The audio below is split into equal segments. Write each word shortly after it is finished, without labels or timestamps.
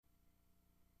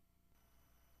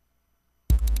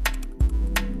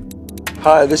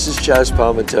Hi, this is Chaz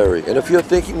Palminteri, and if you're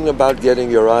thinking about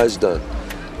getting your eyes done,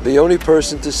 the only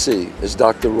person to see is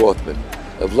Dr. Rothman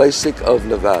of LASIK of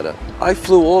Nevada. I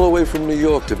flew all the way from New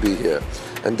York to be here,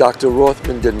 and Dr.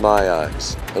 Rothman did my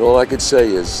eyes. And all I could say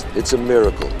is, it's a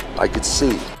miracle. I could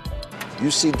see.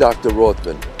 You see Dr.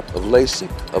 Rothman of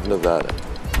LASIK of Nevada.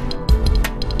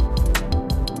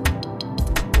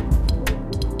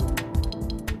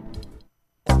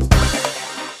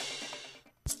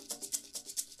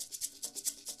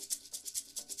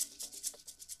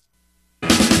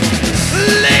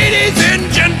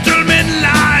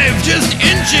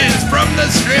 From the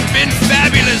Strip in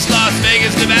fabulous Las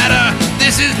Vegas, Nevada,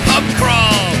 this is Pub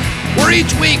Crawl, where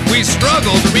each week we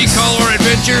struggle to recall our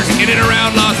adventures in and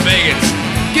around Las Vegas,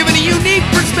 giving a unique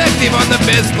perspective on the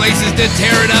best places to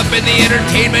tear it up in the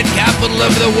entertainment capital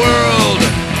of the world.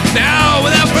 Now,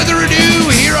 without further ado,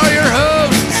 here are your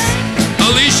hosts,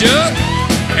 Alicia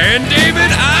and David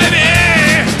Ivey.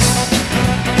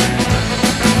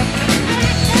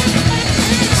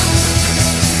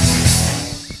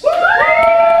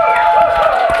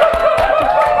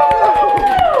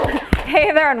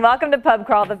 Hey there, and welcome to Pub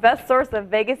Crawl, the best source of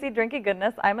Vegas-y drinky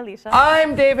goodness. I'm Alicia.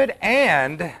 I'm David,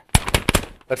 and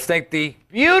let's thank the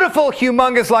beautiful,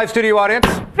 humongous live studio audience.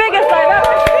 Biggest I've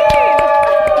ever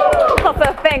seen!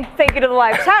 Also, thank you to the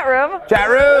live chat room. Chat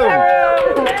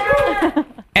room!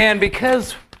 And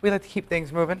because we like to keep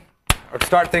things moving, or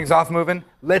start things off moving,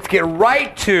 let's get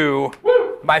right to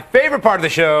my favorite part of the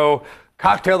show,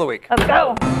 Cocktail of the Week. Let's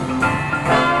go.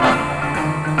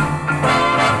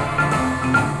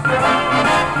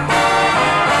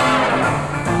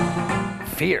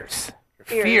 Fierce.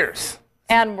 You're fierce.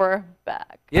 And we're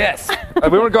back. Yes.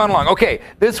 We weren't going long. Okay,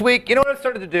 this week, you know what I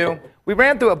started to do? We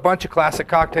ran through a bunch of classic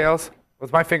cocktails.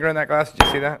 Was my finger in that glass? Did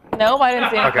you see that? No, I didn't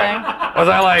see anything. Okay. Was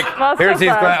I like, Well, here's so these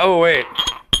far. glass. Oh, wait.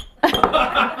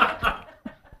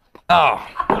 Oh.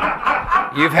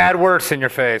 You've had worse in your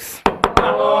face.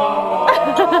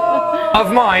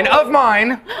 Of mine.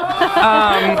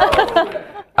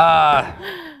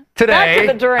 Today. Back to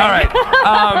the drink. All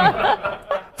right.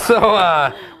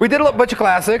 So we did a bunch of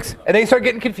classics, and they start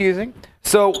getting confusing.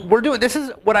 So we're doing, this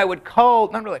is what I would call,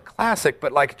 not really a classic,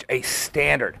 but like a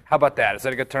standard. How about that? Is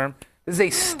that a good term? This is a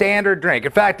standard drink.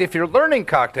 In fact, if you're learning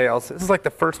cocktails, this is like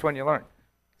the first one you learn.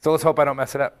 So let's hope I don't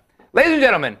mess it up. Ladies and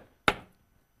gentlemen,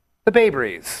 the Bay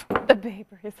Breeze. The Bay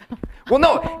Breeze. Well,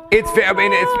 no, it's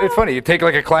funny. You take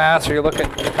like a class or you look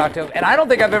at the cocktails, and I don't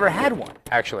think I've ever had one,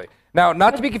 actually. Now,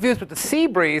 not to be confused with the Sea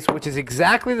Breeze, which is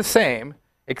exactly the same,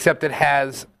 except it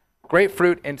has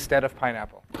grapefruit instead of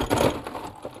pineapple.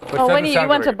 Oh, when you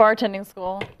went to bartending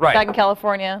school back in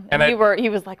California, and he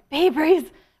was like, Bay Breeze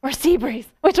or Sea Breeze?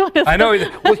 Which one is it? I know.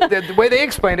 Well, the way they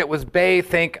explained it was Bay,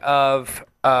 think of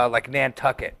like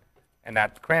Nantucket, and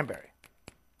that's cranberry.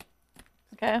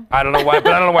 Okay. I don't know why,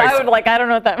 but I don't know why. I don't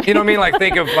know what that means. You know what I mean? Like,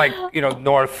 think of like,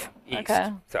 northeast.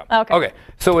 Okay. So, okay.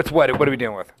 So it's what? What are we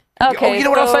dealing with? Okay. Oh, you know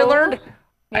what else I learned?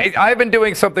 I've been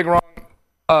doing something wrong,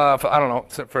 for, I don't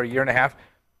know, for a year and a half.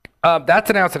 That's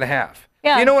an ounce and a half.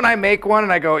 Yeah. You know when I make one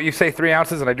and I go, you say 3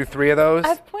 ounces and I do 3 of those?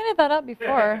 I've pointed that out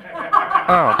before.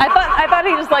 Oh. I thought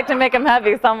he just liked to make them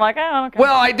heavy, so I'm like, oh, okay.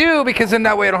 Well, I do, because in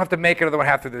that way I don't have to make another one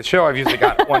half through the show. I've usually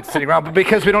got one sitting around. But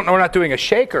because we're not doing a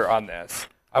shaker on this,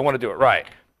 I want to do it right.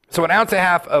 So an ounce and a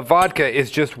half of vodka is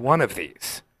just one of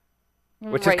these,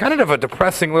 which is kind of a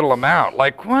depressing little amount.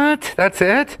 Like, what? That's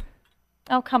it?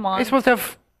 Oh, come on. You're supposed to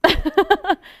have...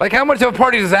 Like, how much of a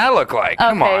party does that look like?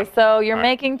 Come on. Okay, so you're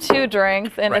making 2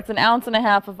 drinks, and it's an ounce and a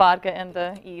half of vodka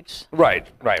into each. Right.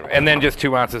 And then just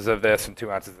 2 ounces of this and 2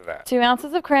 ounces of that. 2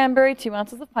 ounces of cranberry, 2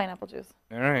 ounces of pineapple juice.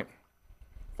 All right.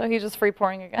 So he's just free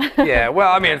pouring again. Yeah,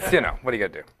 well, I mean, it's, what do you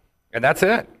got to do? And that's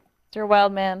it. You're a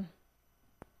wild man.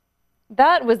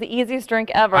 That was the easiest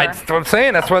drink ever. That's what I'm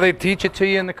saying. That's why they teach it to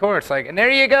you in the course. Like, and there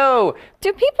you go.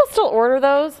 Do people still order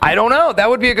those? I don't know. That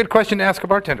would be a good question to ask a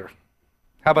bartender.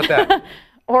 How about that?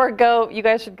 Or you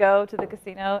guys should go to the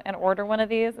casino and order one of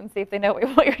these and see if they know what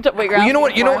you're asking well, you know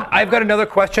what? for. I've got another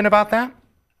question about that.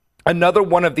 Another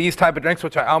one of these type of drinks,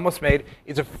 which I almost made,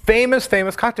 is a famous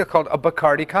cocktail called a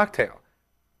Bacardi cocktail.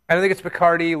 I think it's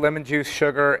Bacardi, lemon juice,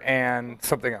 sugar, and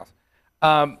something else.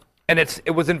 And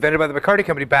it was invented by the Bacardi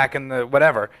company back in the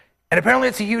whatever. And apparently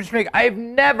it's a huge drink. I've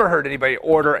never heard anybody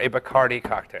order a Bacardi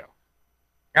cocktail.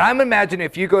 And I'm imagining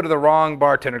if you go to the wrong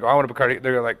bartender and go, I want a Bacardi,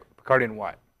 they're like, Bacardi and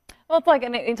what? Well, it's like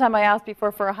anytime I ask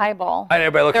before for a highball. And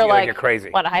everybody looks at you like you're crazy.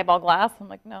 What, a highball glass? I'm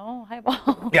like, no,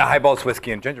 highball. Yeah, highball's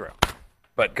whiskey and ginger ale.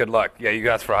 But good luck. Yeah, you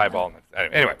asked for a highball.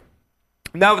 Anyway.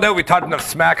 Now we talked enough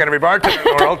smack on every bartender in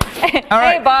the world. All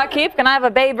right. Hey, barkeep, can I have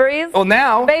a Bay Breeze? Well,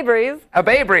 now. Bay Breeze. A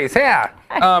Bay Breeze, yeah.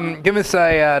 Give us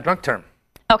a drunk term.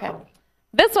 Okay.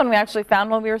 This one we actually found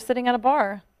when we were sitting at a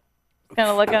bar. Kind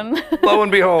of looking. Lo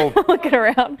and behold. Looking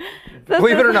around.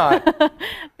 Believe it or not.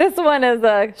 This one is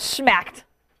schmacked.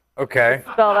 Okay.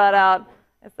 Spell that out.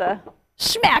 It's a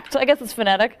schmacked. I guess it's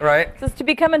phonetic. Right. It says to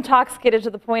become intoxicated to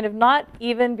the point of not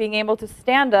even being able to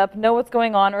stand up, know what's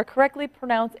going on, or correctly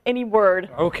pronounce any word.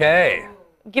 Okay.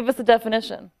 Give us a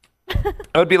definition. It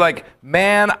would be like,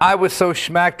 man, I was so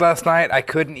schmacked last night, I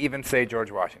couldn't even say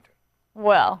George Washington.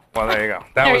 Well, there you go.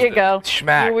 There you go.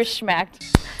 Schmacked. You were schmacked.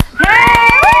 Hey!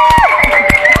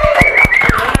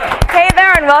 Hey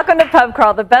there, and welcome to Pub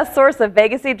Crawl, the best source of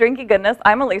Vegas-y drinky goodness.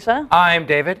 I'm Alicia. I'm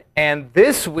David, and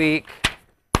this week,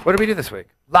 what did we do this week?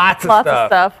 Lots of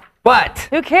stuff. But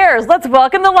who cares? Let's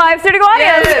welcome the live studio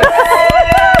audience. Yes.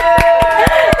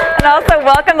 And also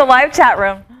welcome the live chat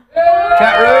room.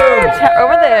 Chat room.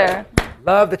 Over there.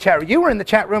 Love the chat room. You were in the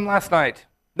chat room last night.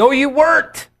 No, you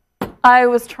weren't. I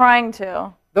was trying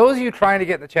to. Those of you trying to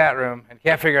get in the chat room and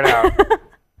can't figure it out,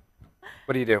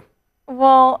 what do you do?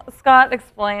 Well, Scott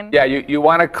explained. Yeah, you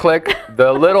want to click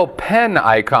the little pen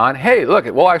icon. Hey, look,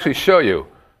 we'll actually show you.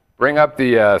 Bring up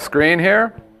the screen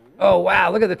here. Oh,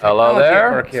 wow, look at the technology. technology Hello at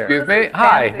there. work here. Excuse me.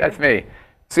 Hi, that's me.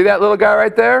 See that little guy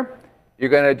right there?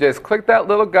 You're going to just click that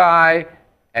little guy,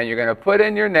 and you're going to put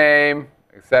in your name,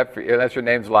 except for, unless your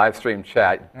name's live stream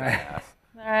chat.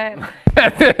 All right.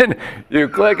 And then you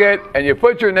click it, and you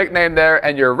put your nickname there,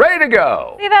 and you're ready to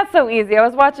go. See, that's so easy. I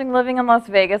was watching Living in Las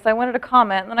Vegas. I wanted to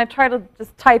comment, and then I tried to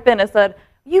just type in. It said,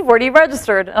 you've already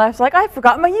registered. And I was like, I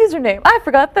forgot my username. I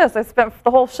forgot this. I spent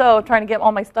the whole show trying to get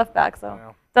all my stuff back, so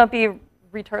don't be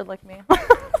retard like me.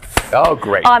 Oh,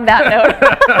 great. On that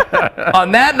note.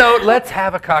 On that note, let's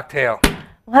have a cocktail.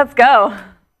 Let's go.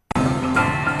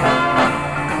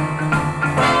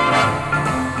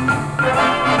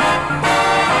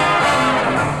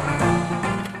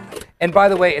 And by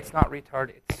the way, it's not retard,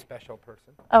 it's special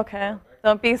person. Okay.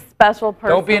 Don't be special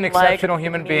person. Don't be an exceptional like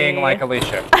human me. being like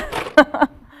Alicia.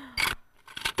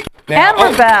 And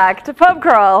we're back to Pub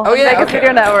Crawl. Oh, yeah. Vegas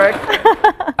Video Network.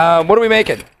 What are we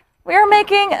making? We are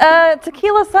making a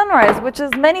tequila sunrise, which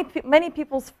is many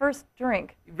people's first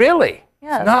drink. Really?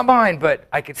 Yes. It's not mine, but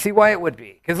I could see why it would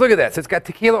be. Because look at this. It's got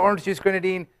tequila, orange juice,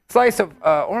 grenadine, slice of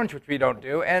orange, which we don't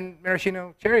do, and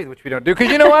maraschino cherries, which we don't do.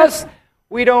 Because you know us,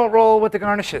 we don't roll with the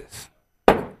garnishes.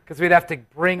 Because we'd have to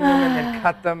bring them and then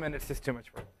cut them, and it's just too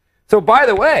much work. So, by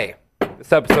the way,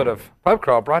 this episode of Pub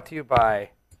Crawl brought to you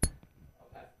by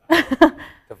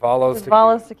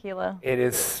Davalos Tequila. It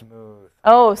is smooth.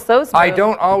 Oh, so smooth. I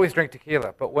don't always drink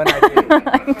tequila, but when I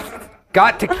do,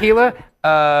 got tequila,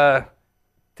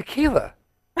 tequila.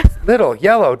 Little,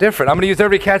 yellow, different. I'm going to use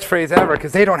every catchphrase ever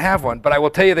because they don't have one, but I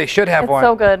will tell you they should have one. It's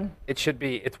so good. It should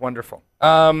be. It's wonderful.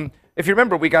 If you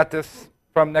remember, we got this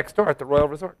from next door at the Royal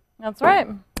Resort. That's right.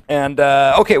 And,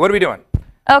 okay, what are we doing?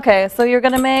 Okay, so you're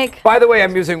going to make... By the way,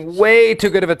 I'm using way too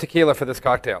good of a tequila for this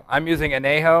cocktail. I'm using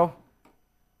Añejo,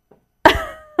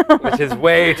 which is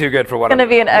way too good for what I'm doing. It's going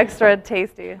to be an extra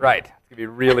tasty. Right. It's going to be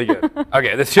really good.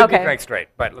 Okay, this should be drank straight,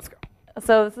 but let's go.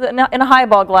 So this is in a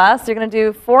highball glass. You're going to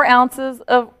do 4 ounces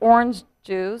of orange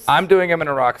juice. I'm doing them in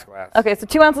a rocks glass. Okay, so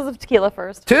 2 ounces of tequila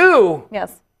first. 2?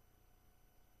 Yes.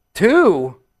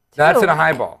 2? That's in a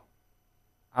highball.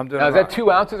 I'm doing. Now, is that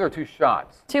 2 ounces or 2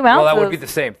 shots? 2 ounces. Well, that would be the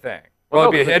same thing.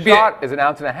 Well, a shot is an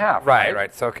ounce and a half.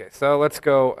 Right. So, okay. So let's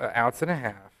go an ounce and a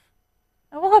half.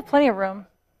 Oh, we'll have plenty of room.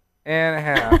 And a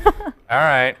half. All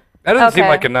right. That doesn't seem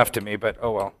like enough to me, but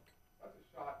oh well.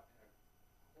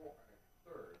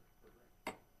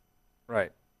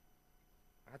 Right.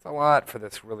 That's a lot for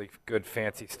this really good,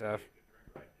 fancy stuff.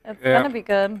 It's going to be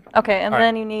good. Okay, and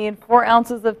then you need 4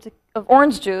 ounces of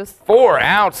orange juice. 4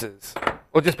 ounces?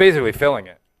 Well, just basically filling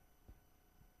it.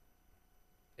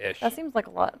 Ish. That seems like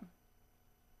a lot.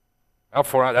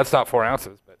 Well, that's not 4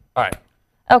 ounces, but all right.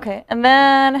 Okay, and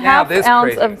then half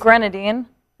ounce of grenadine,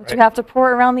 which you have to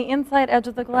pour around the inside edge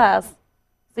of the glass.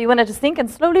 So you want it to sink and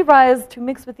slowly rise to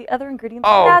mix with the other ingredients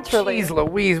naturally. Oh, jeez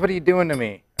Louise, what are you doing to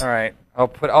me? All right, I'll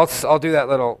do that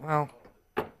little, well,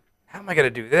 how am I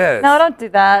going to do this? No, don't do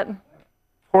that.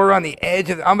 Pour around the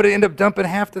edge of I'm going to end up dumping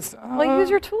half this. Well,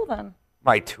 use your tool then.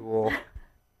 My tool.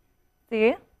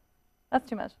 See? That's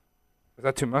too much. Was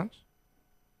that too much?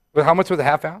 Well, how much was a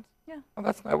half ounce? Yeah. Oh,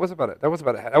 that was about it. That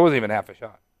wasn't even half a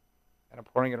shot. And I'm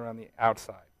pouring it around the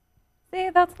outside. See,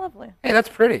 that's lovely. Hey, that's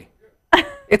pretty.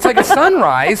 It's like a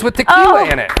sunrise with tequila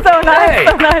in it. So nice. Hey.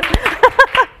 So nice.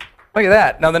 Look at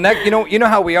that. Now the next, you know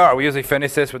how we are. We usually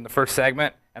finish this with the first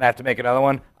segment, and I have to make another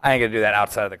one. I ain't gonna do that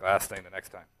outside of the glass thing the next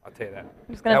time. I'll tell you that.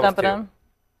 I'm just gonna dump it in.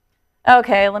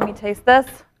 Okay, let me taste this.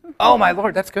 Oh my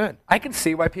lord, that's good. I can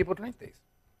see why people drink these.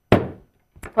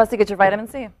 Plus, you get your vitamin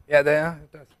C. Yeah,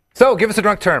 it does. So, give us a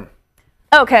drunk term.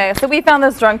 Okay, so we found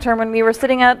this drunk term when we were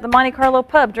sitting at the Monte Carlo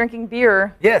pub drinking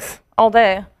beer Yes. all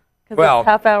day. Because Well- it's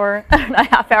half hour, not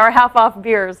half hour, half off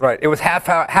beers. Right. It was half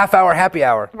hour happy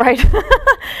hour. Right.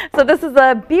 So this is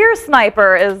a beer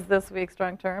sniper is this week's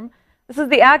drunk term. This is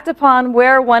the act upon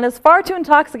where one is far too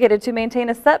intoxicated to maintain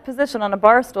a set position on a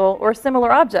bar stool or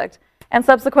similar object, and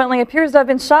subsequently appears to have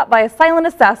been shot by a silent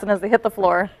assassin as they hit the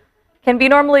floor. Can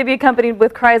normally be accompanied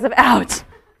with cries of "ouch."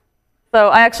 So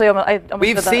I almost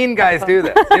We've did that. seen guys do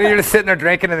that. You're just sitting there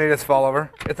drinking and they just fall over.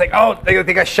 It's like, oh, they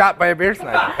got shot by a beer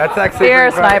sniper. That's actually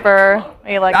Beer pretty funny. sniper.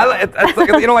 You like that? It's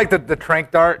like like the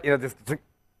trank dart, just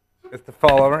to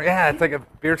fall over. Yeah, it's like a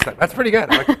beer sniper. That's pretty good.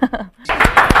 I like it.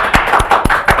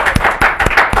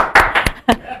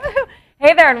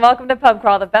 Hey there, and welcome to Pub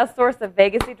Crawl, the best source of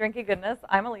Vegas-y drinky goodness.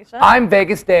 I'm Alicia. I'm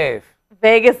Vegas Dave.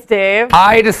 Vegas Dave.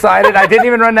 I decided, I didn't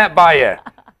even run that by you.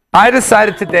 I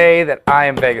decided today that I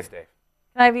am Vegas Dave.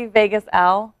 Can I be Vegas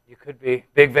Al? You could be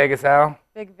Big Vegas Al.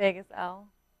 Big Vegas Al.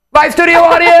 Live studio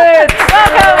audience!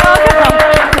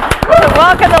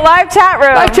 Welcome to live chat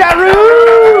room. Live chat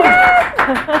room!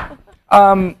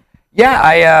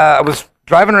 I was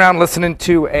driving around listening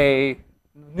to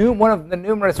one of the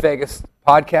numerous Vegas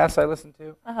podcasts I listen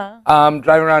to.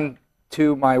 Driving around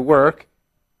to my work.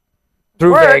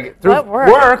 Through Work? Vegas. What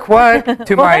work? What?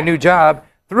 To my new job.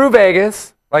 Through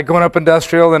Vegas. Like going up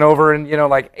industrial and over and,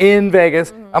 like in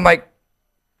Vegas. I'm like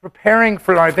preparing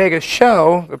for my Vegas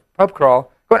show, the pub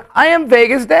crawl, going, I am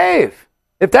Vegas Dave.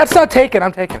 If that's not taken,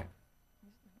 I'm taking it.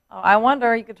 Oh, I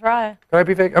wonder. You could try. Could I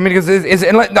be Vegas? I mean, because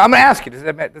I'm going to ask you,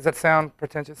 does that sound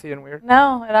pretentious and weird?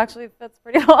 No, it actually fits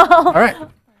pretty well. All right.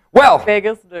 Well,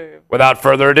 Vegas Dave. without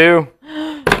further ado,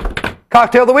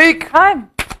 cocktail of the week. Hi.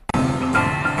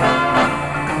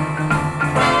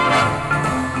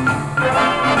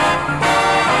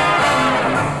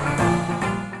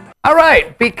 All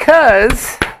right,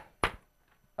 because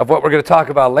of what we're going to talk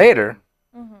about later,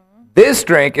 this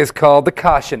drink is called the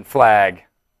Caution Flag.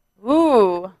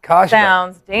 Ooh. Caution.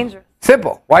 Sounds dangerous.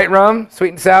 Simple. White rum, sweet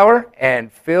and sour,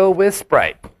 and fill with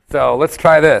Sprite. So let's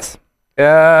try this.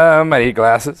 I need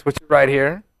glasses, which is right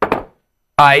here.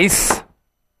 Ice,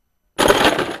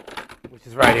 which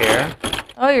is right here.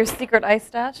 Oh, your secret ice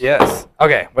stash? Yes.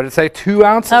 Okay, what did it say? 2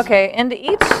 ounces? Okay, into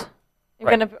each?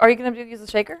 Right. Are you going to use a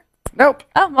shaker? Nope.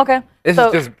 Oh, okay. This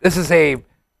is a,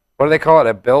 what do they call it?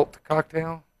 A built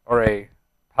cocktail? Or a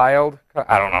piled?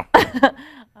 I don't know.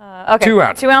 Okay. 2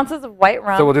 ounces. 2 ounces of white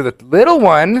rum. So we'll do the little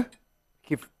one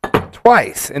keep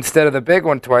twice instead of the big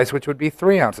one twice, which would be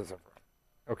 3 ounces of rum.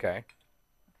 Okay.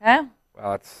 Okay.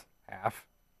 Well, that's half.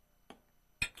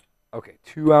 Okay,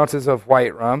 2 ounces of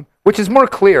white rum, which is more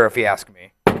clear if you ask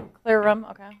me. Clear rum.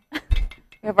 Okay.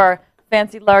 We have our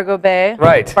fancy Largo Bay.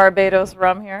 Right. Barbados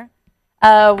rum here.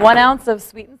 1 ounce of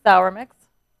sweet and sour mix.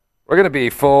 We're going to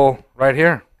be full right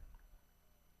here.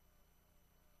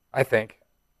 I think.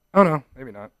 Oh, no,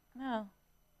 maybe not. No.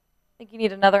 I think you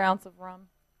need another ounce of rum.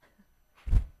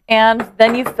 And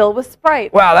then you fill with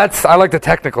Sprite. Wow, I like the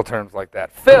technical terms like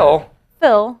that. Fill.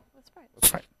 Fill with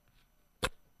Sprite.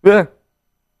 Yeah.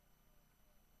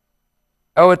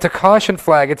 Oh, it's a caution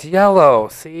flag. It's yellow.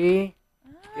 See?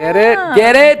 Get it?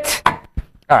 Get it?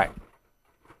 All right.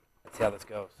 Let's see how this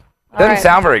goes. It doesn't right.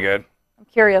 sound very good. I'm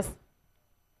curious.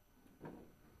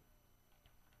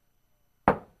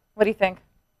 What do you think?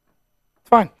 It's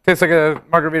fine. Tastes like a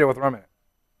margarita with rum in it.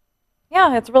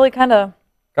 Yeah, it's really kind of,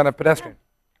 Kind of pedestrian.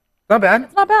 Not bad.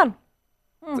 it's not bad.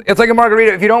 It's like a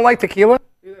margarita. If you don't like tequila,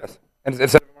 do this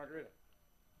instead of a margarita.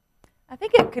 I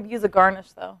think it could use a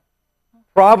garnish, though.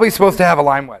 Probably supposed to have a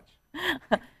lime wedge.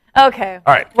 Okay.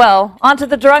 All right. Well, on to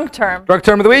the drunk term. Drunk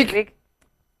term of the week.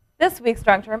 This week's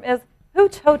drunk term is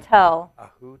Hooch Hotel. A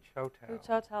hooch hotel. Hooch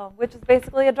Hotel, which is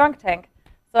basically a drunk tank.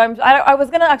 So I was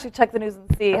going to actually check the news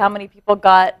and see how many people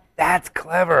got That's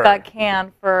clever.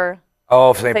 canned for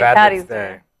Oh, St. St. Patrick's Patty's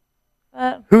Day. Day.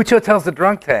 But, Hooch Hotel's the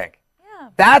drunk tank. yeah.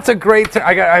 That's a great.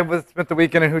 I spent the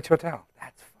weekend in Hooch Hotel.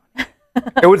 That's funny.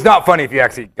 It was not funny if you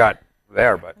actually got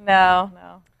there, but No.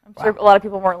 I'm sure a lot of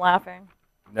people weren't laughing.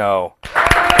 no.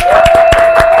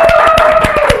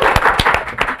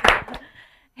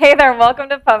 Hey there, welcome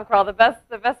to Pub Crawl, the best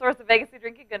source of Vegas-y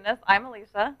drinking goodness. I'm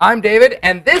Alicia. I'm David,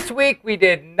 and this week we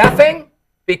did nothing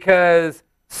because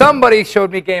somebody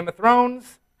showed me Game of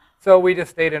Thrones, so we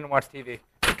just stayed in and watched TV.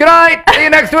 Good night. See you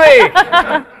next week.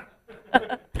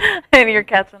 And you're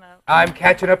catching up. I'm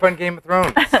catching up on Game of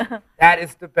Thrones. That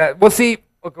is the best. We'll see.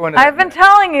 We'll go into that. I've been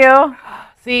telling you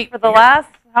See, for the last,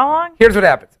 how long? here's what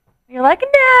happens. You're like,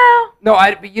 no.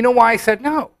 No, but you know why I said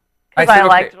no? Because said, I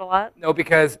liked okay, it a lot. No,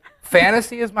 because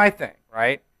fantasy is my thing,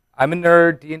 right? I'm a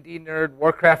nerd, D&D nerd,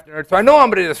 Warcraft nerd, so I know I'm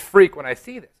going to just freak when I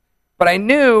see this. but I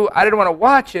knew I didn't want to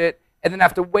watch it and then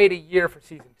have to wait a year for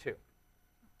season 2.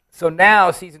 So now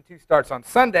season 2 starts on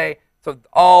Sunday. So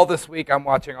all this week I'm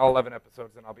watching all 11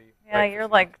 episodes, and I'll be. Yeah, you're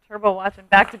like turbo watching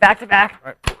back to back to back.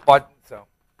 Right. So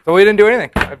we didn't do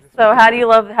anything. So how do you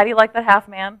like that Half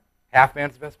Man? Half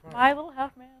Man's the best part. My little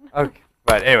Half Man. Okay,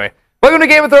 but anyway, welcome to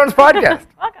Game of Thrones podcast.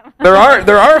 Welcome. There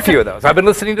are a few of those. I've been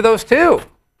listening to those too.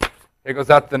 Here goes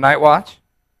out to the Night Watch.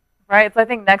 Right. So I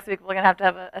think next week we're gonna have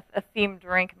a themed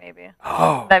drink maybe.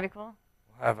 Oh, That'd be cool.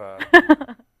 We'll have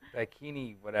a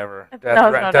Daikini, whatever. No, it's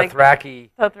not Dothraki.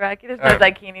 Dothraki. There's no All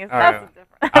right. Daikinis. All That's right.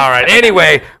 different. All right.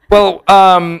 Anyway, well,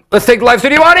 let's take the live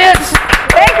studio audience.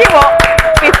 Thank you. Well,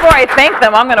 before I thank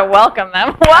them, I'm gonna welcome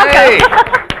them. Welcome. Hey.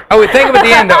 Oh, we thank them at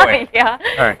the end, don't we? Yeah.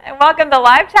 All right. And welcome to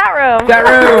live chat room. Chat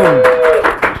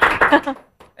room.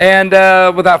 And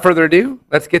without further ado,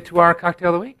 let's get to our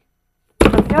cocktail of the week.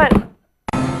 Let's do it.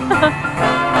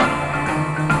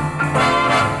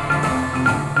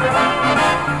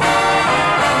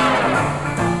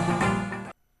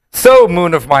 So,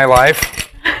 moon of my life.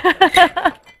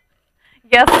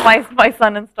 Yes, my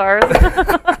sun and stars.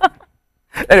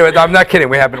 Anyway, no, I'm not kidding.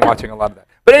 We have been watching a lot of that.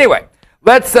 But anyway,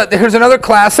 let's. Here's another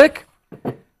classic.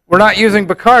 We're not using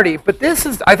Bacardi, but this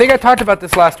is. I think I talked about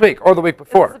this last week or the week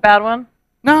before. It's a bad one.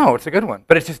 No, it's a good one,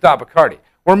 but it's just not Bacardi.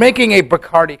 We're making a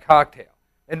Bacardi cocktail,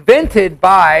 invented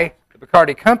by the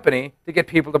Bacardi company to get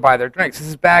people to buy their drinks. This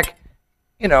is back,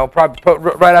 probably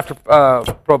right after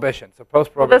Prohibition, so Well,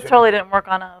 post-Prohibition. this totally didn't work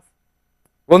on us.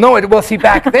 Well, no, see,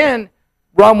 back then,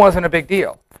 rum wasn't a big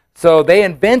deal. So they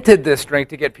invented this drink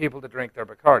to get people to drink their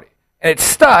Bacardi. And it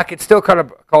stuck. It's still called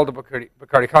a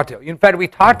Bacardi cocktail. In fact, we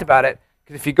talked about it,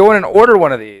 because if you go in and order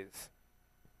one of these,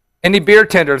 any beer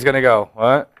tender is going to go,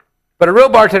 what? But a real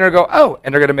bartender will go, oh,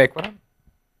 and they're going to make what?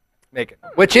 Make it.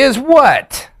 Which is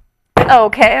what?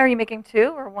 Okay, are you making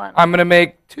 2 or 1? I'm going to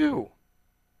make 2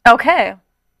 Okay,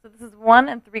 so this is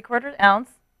 1 3/4 ounce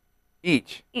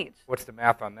each. each. What's the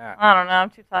math on that? I don't know,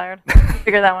 I'm too tired.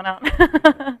 Figure that one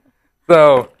out.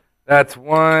 So that's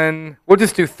 1. We'll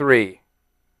just do 3.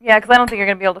 Yeah, because I don't think you're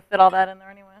going to be able to fit all that in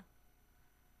there anyway.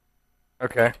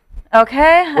 Okay.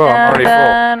 Okay, Well, I'm already full.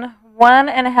 and then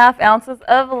 1.5 ounces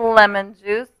of lemon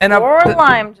juice And or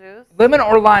lime juice. Lemon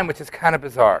or lime, which is kind of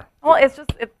bizarre. Well, it's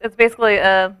just it's basically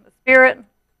a spirit,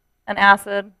 an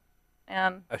acid,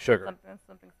 and A sugar.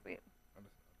 something sweet.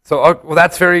 So, well,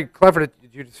 that's very clever.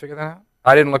 Did you just figure that out?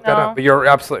 I didn't look that No. up, but you're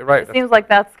absolutely right. It seems like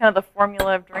that's kind of the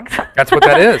formula of drinks. That's what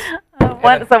that is. So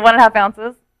 1.5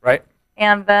 ounces, Right?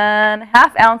 and then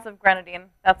 1/2 ounce of grenadine.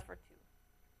 That's for 2.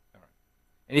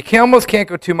 And you almost can't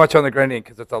go too much on the grenadine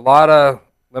because it's a lot of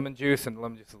lemon juice, and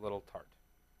lemon juice is a little tart.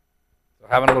 So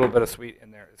having a little bit of sweet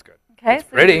in there is good. Okay, It's so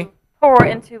pretty. you pour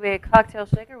into a cocktail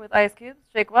shaker with ice cubes,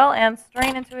 shake well, and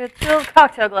strain into a chilled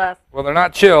cocktail glass. Well, they're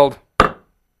not chilled, but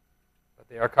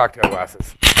they are cocktail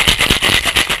glasses.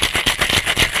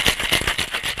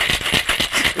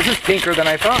 This is pinker than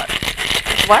I thought.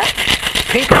 What?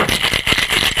 Pinker.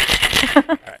 All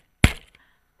right.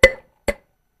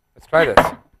 Let's try this.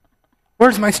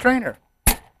 Where's my strainer?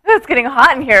 It's getting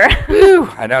hot in here. Whew.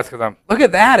 I know it's because I'm. Look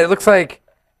at that. It looks like.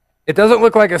 It doesn't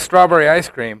look like a strawberry ice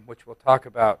cream, which we'll talk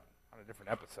about on a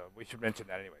different episode. We should mention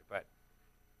that anyway. But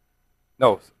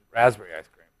no, raspberry ice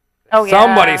cream. Oh, yeah.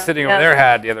 Somebody sitting over Yes. there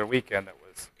had the other weekend that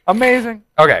was amazing.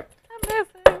 Okay,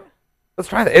 Amazing. let's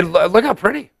try that. Look how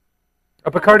pretty.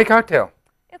 A Bacardi cocktail.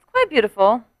 It's quite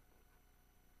beautiful.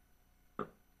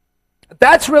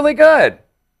 That's really good.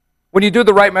 When you do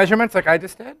the right measurements, like I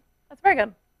just did. That's very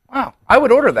good. Wow, I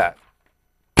would order that.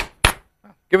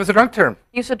 Give us a drunk term.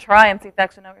 You should try and see if they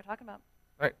actually know what you're talking about.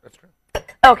 Right, that's true.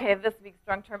 Okay, this week's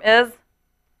drunk term is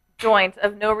joint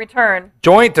of no return.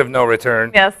 Joint of no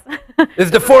return. Yes. It's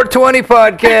the 420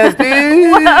 podcast,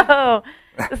 dude. Whoa.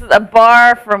 This is a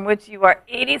bar from which you are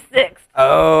 86.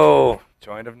 Oh,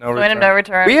 joint of no return. Joint of no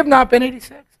return. We have not been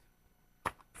 86.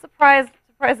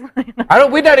 Surprisingly. I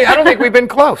don't think we've been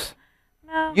close.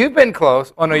 No. You've been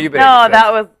close. Oh no, you've been. No,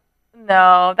 86.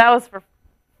 that was for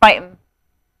fighting.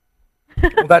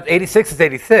 Well, that 86 is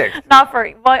 86. Not for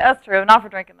well, that's true. Not for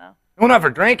drinking though. Well, not for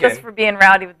drinking. Just for being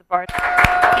rowdy with the bar.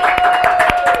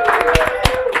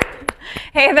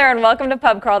 Hey there, and welcome to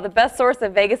Pub Crawl, the best source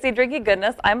of Vegasy drinky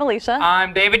goodness. I'm Alicia.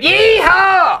 I'm David.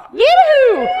 Yeehaw!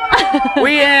 Yee-hoo!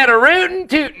 We had a rootin'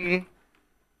 tootin'.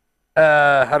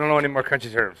 I don't know any more country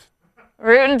terms.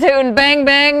 Rootin' tootin' bang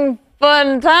bang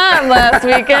fun time last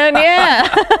weekend,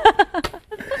 yeah.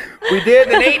 We did,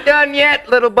 and ain't done yet,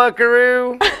 little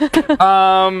buckaroo.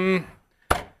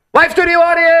 Live studio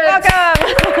audience.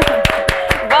 Welcome.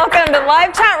 Welcome to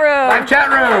live chat room. Live chat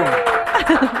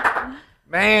room.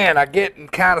 Man, I'm getting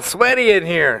kind of sweaty in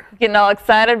here. Getting all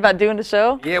excited about doing the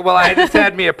show? Yeah, well, I just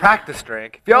had me a practice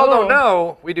drink. If y'all don't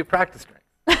know, we do practice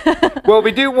drinks. Well,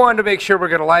 we do one to make sure we're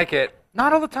going to like it.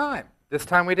 Not all the time. This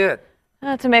time we did.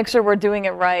 To make sure we're doing it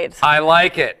right. I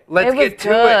like it. Let's get to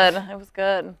good. it. It was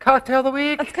good. Cocktail of the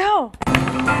week. Let's go.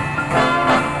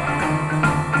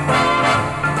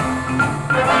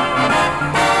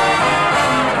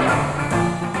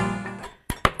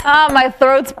 Ah, my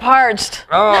throat's parched.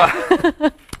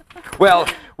 Oh. Well,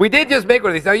 we did just make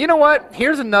one of these. Now, you know what?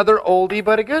 Here's another oldie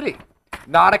but a goodie.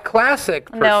 Not a classic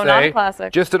per se. No, not a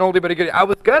classic. Just an oldie but a goodie. I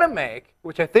was going to make,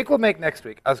 which I think we'll make next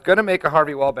week, I was going to make a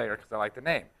Harvey Wallbanger because I like the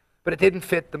name. But it didn't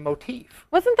fit the motif.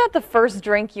 Wasn't that the first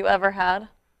drink you ever had?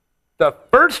 The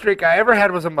first drink I ever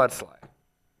had was a mudslide.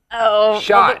 Oh,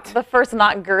 Shot. The first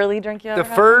not girly drink you ever The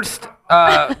had? first,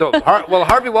 well,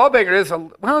 Harvey Wallbanger is,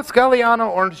 it's Galliano,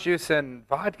 orange juice, and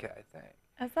vodka, I think.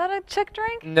 Is that a chick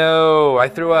drink? No, I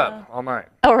threw up all night.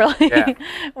 Oh, really? Yeah.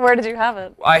 Where did you have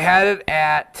it? I had it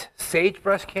at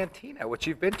Sagebrush Cantina, which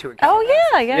you've been to in Oh,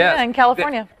 California. yeah, in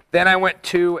California. Then I went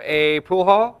to a pool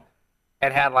hall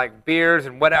and had like beers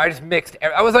and whatever. I just mixed.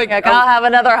 I was like, I'll have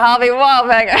another Harvey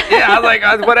Wallbanger. yeah,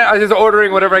 I was just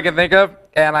ordering whatever I can think of,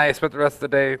 and I spent the rest of the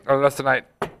day or the rest of the night.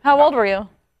 How old were you?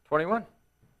 21.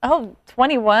 Oh,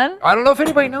 21? I don't know if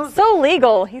anybody knows. So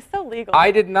legal. He's so legal.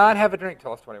 I did not have a drink till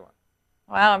I was 21.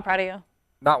 Wow, I'm proud of you.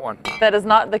 Not one. That is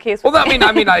not the case. Well, with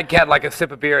I mean, I had like a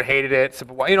sip of beer, hated it, sip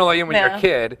of wine, like when you're Yeah. a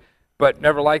kid, but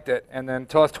never liked it. And then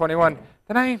until I was 21,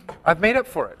 then I've made up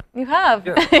for it. You have.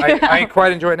 Yeah, I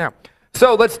quite enjoy it now.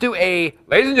 So let's do ladies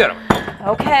and gentlemen.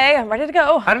 Okay, I'm ready to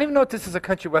go. I don't even know if this is a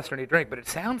country westerny drink, but it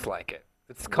sounds like it.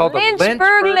 It's called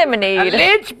Lynchburg a lemonade. A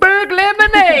Lynchburg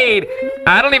lemonade.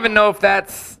 I don't even know if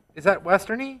is that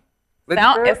westerny?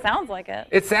 Lynchburg? It sounds like it.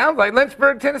 It sounds like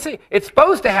Lynchburg, Tennessee. It's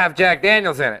supposed to have Jack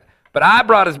Daniels in it, but I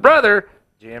brought his brother,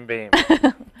 Jim Beam.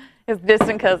 His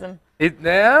distant cousin.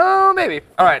 No, maybe.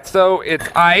 All right, so it's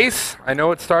ice. I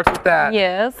know it starts with that.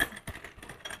 Yes.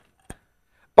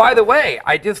 By the way,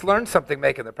 I just learned something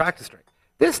making the practice drink.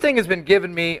 This thing has been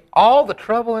giving me all the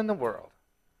trouble in the world.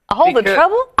 All the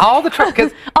trouble? All the trouble.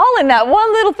 Because All in that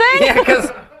one little thing? yeah, because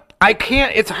I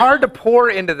can't. It's hard to pour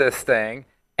into this thing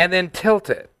and then tilt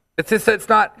it. It's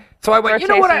not. So I went. You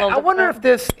know what? I wonder if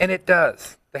this, and it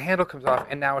does. The handle comes off,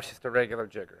 and now it's just a regular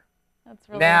jigger. That's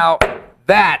really Now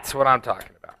that's what I'm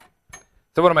talking about.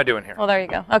 So what am I doing here? Well, there you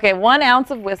go. Okay, 1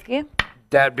 ounce of whiskey.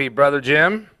 That'd be brother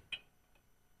Jim.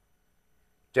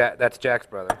 That's Jack's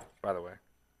brother, by the way.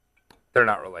 They're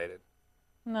not related.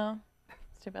 No,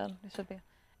 it's too bad. It should be.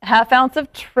 1/2 ounce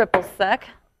of triple sec.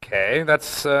 Okay,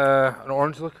 that's an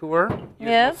orange liqueur.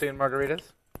 Yes. You'll see in margaritas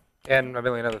and a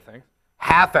million other things.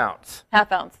 1/2 ounce.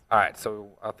 1/2 ounce. All right, so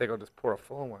I think I'll just pour a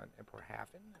full one and pour half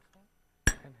in this one.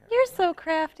 And here. You're so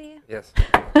crafty. Yes.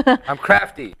 I'm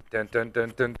crafty. Dun, dun,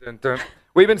 dun, dun, dun, dun.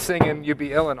 We've been singing You Be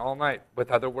Illin' all night with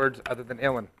other words other than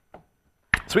illin'.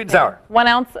 Sweet and sour. 1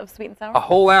 ounce of sweet and sour. A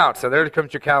whole ounce. So there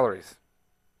comes your calories.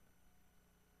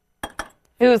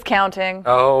 Who's counting?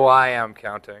 Oh, I am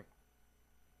counting.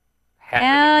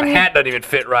 And The hat doesn't even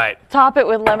fit right. Top it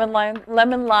with lemon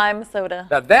lime soda.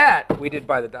 Now that we did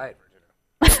buy the diet version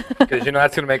of. Because you know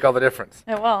that's going to make all the difference.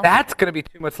 It will. That's going to be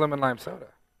too much lemon lime soda.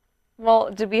 Well,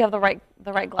 did we have the right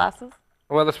glasses?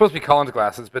 Well, they're supposed to be Collins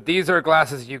glasses, but these are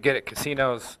glasses you get at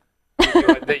casinos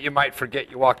that you might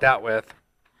forget you walked out with,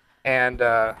 and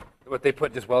what they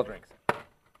put just well drinks,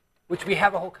 which we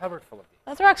have a whole cupboard full of these.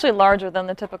 Those are actually larger than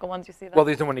the typical ones you see. Though. Well,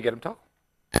 these are when you get them tall.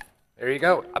 There you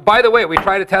go. By the way, we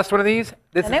tried to test one of these.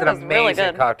 This And is it an was really amazing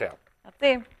good. cocktail. Let's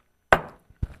see.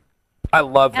 I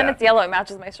love And that. it's yellow. It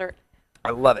matches my shirt. I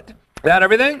love it. That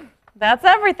everything? That's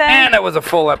everything. And that was a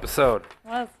full episode. It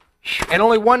was. And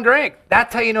only one drink.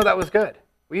 That's how you know that was good.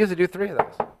 We usually do 3 of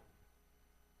those.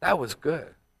 That was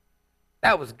good.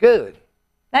 That was good.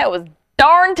 That was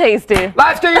darn tasty.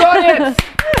 Live studio audience.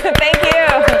 Thank you.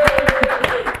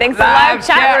 Thanks to live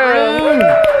chat room.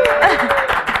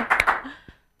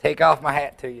 Take off my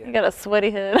hat to you. You got a sweaty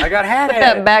head. I got hat Put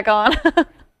head. that back on.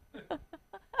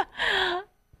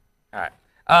 All right.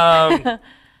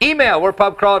 Email, we're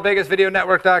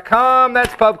pubcrawl@vegasvideonetwork.com.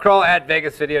 That's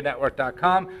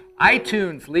pubcrawl@vegasvideonetwork.com.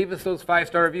 iTunes, leave us those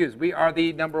 5-star reviews. We are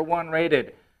the #1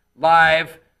 rated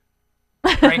live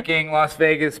drinking Las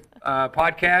Vegas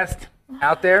podcast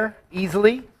out there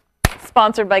easily.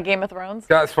 Sponsored by Game of Thrones.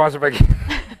 Got sponsored by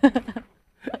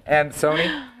and Sony.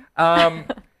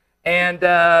 And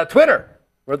Twitter,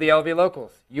 we're the LV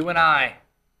Locals. You and I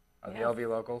are the LV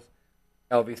Locals.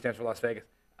 LV stands for Las Vegas.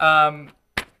 The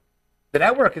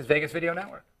network is Vegas Video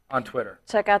Network on Twitter.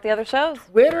 Check out the other shows.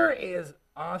 Twitter is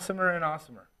awesomer and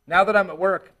awesomer. Now that I'm at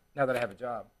work, now that I have a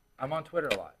job, I'm on Twitter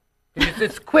a lot.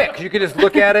 It's quick. You can just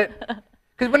look at it.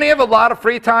 Because when you have a lot of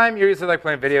free time, you're usually like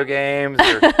playing video games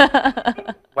or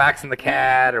waxing the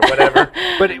cat or whatever.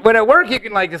 But when at work, you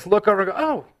can like just look over and go,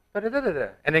 oh, da-da-da-da-da,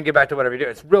 and then get back to whatever you do.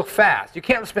 It's real fast. You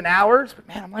can't spend hours, but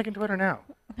man, I'm liking Twitter now.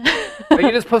 But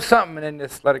you just post something and then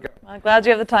just let it go. I'm glad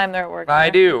you have the time there at work. I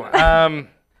do.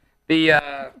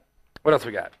 What else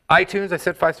we got? iTunes, I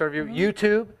said 5-star review.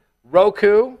 YouTube,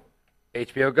 Roku,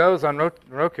 HBO Go's on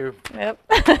Roku. Yep.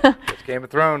 It's Game of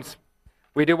Thrones.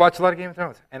 We do watch a lot of Game of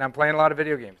Thrones, and I'm playing a lot of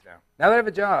video games now. Now that I have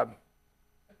a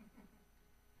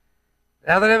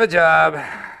job,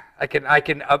 I can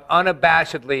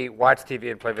unabashedly watch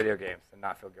TV and play video games and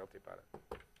not feel guilty about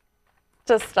it.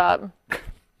 Just stop.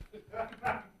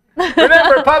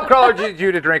 Remember, Pub Crawler urges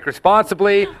you to drink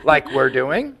responsibly, like we're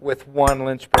doing with one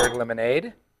Lynchburg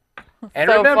lemonade. And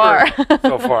So remember, far.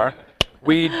 so far,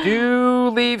 we do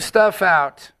leave stuff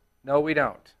out. No, we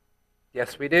don't.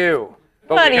 Yes, we do.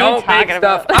 But What we are you don't make talking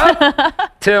stuff about?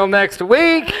 up. Till next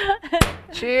week.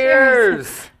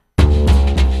 Cheers.